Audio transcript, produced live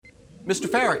Mr.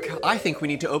 Farrick, I think we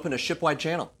need to open a shipwide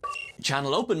channel.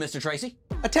 Channel open, Mr. Tracy.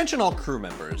 Attention all crew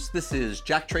members, this is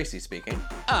Jack Tracy speaking.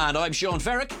 And I'm Sean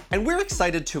Farrick. And we're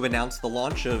excited to announce the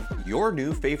launch of your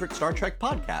new favorite Star Trek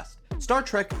podcast, Star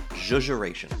Trek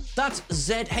Zhuzh. That's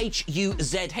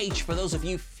Z-H-U-Z-H for those of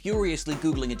you furiously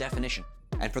Googling a definition.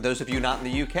 And for those of you not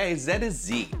in the UK, Z is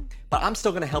Z. But I'm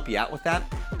still going to help you out with that.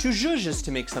 To zhuzh is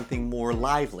to make something more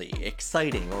lively,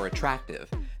 exciting, or attractive.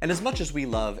 And as much as we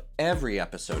love every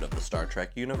episode of the Star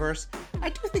Trek universe, I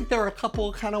do think there are a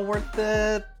couple kind of worth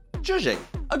zhuzhing.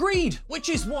 Agreed, which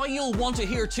is why you'll want to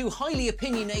hear two highly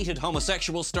opinionated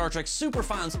homosexual Star Trek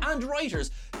superfans and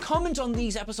writers comment on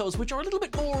these episodes, which are a little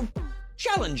bit more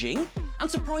challenging,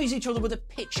 and surprise each other with a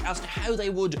pitch as to how they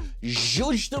would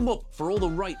zhuzh them up for all the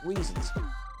right reasons.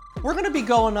 We're going to be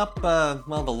going up, the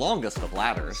longest of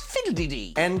ladders.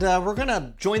 Fiddle-dee-dee. And we're going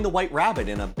to join the White Rabbit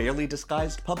in a barely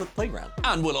disguised public playground.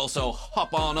 And we'll also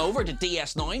hop on over to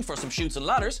DS9 for some chutes and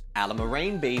ladders.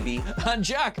 Moraine, baby. And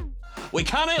Jack, we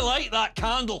can't light that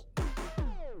candle.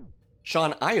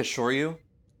 Sean, I assure you,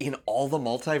 in all the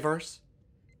multiverse,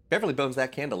 Beverly burns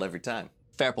that candle every time.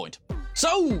 Fair point.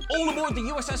 So, all aboard the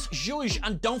USS Zhuzh,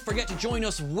 and don't forget to join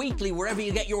us weekly wherever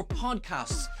you get your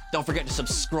podcasts. Don't forget to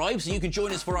subscribe so you can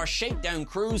join us for our shakedown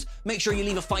cruise. Make sure you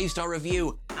leave a 5-star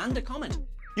review and a comment.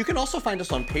 You can also find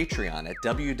us on Patreon at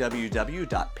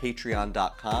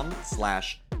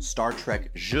www.patreon.com/Star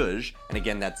Trek Zhuzh, and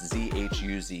again that's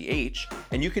Z-H-U-Z-H,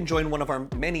 and you can join one of our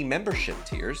many membership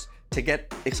tiers to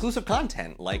get exclusive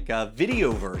content like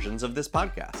video versions of this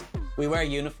podcast. We wear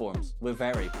uniforms. We're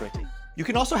very pretty. You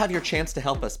can also have your chance to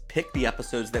help us pick the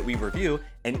episodes that we review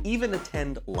and even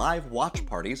attend live watch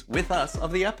parties with us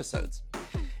of the episodes.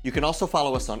 You can also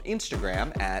follow us on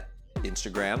Instagram at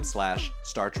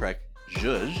Instagram/Star Trek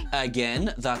Zhuzh.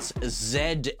 Again, that's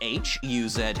Z-H-U-Z-H.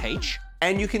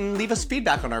 And you can leave us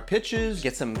feedback on our pitches,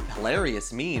 get some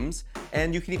hilarious memes,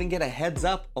 and you can even get a heads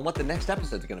up on what the next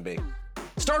episode's going to be.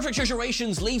 Star Trek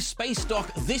Zhuzh leaves space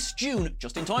dock this June,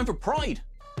 just in time for Pride.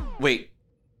 Wait,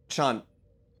 Sean,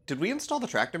 did we install the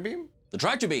tractor beam? The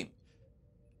tractor beam.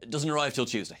 It doesn't arrive till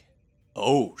Tuesday.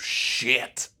 Oh,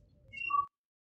 shit.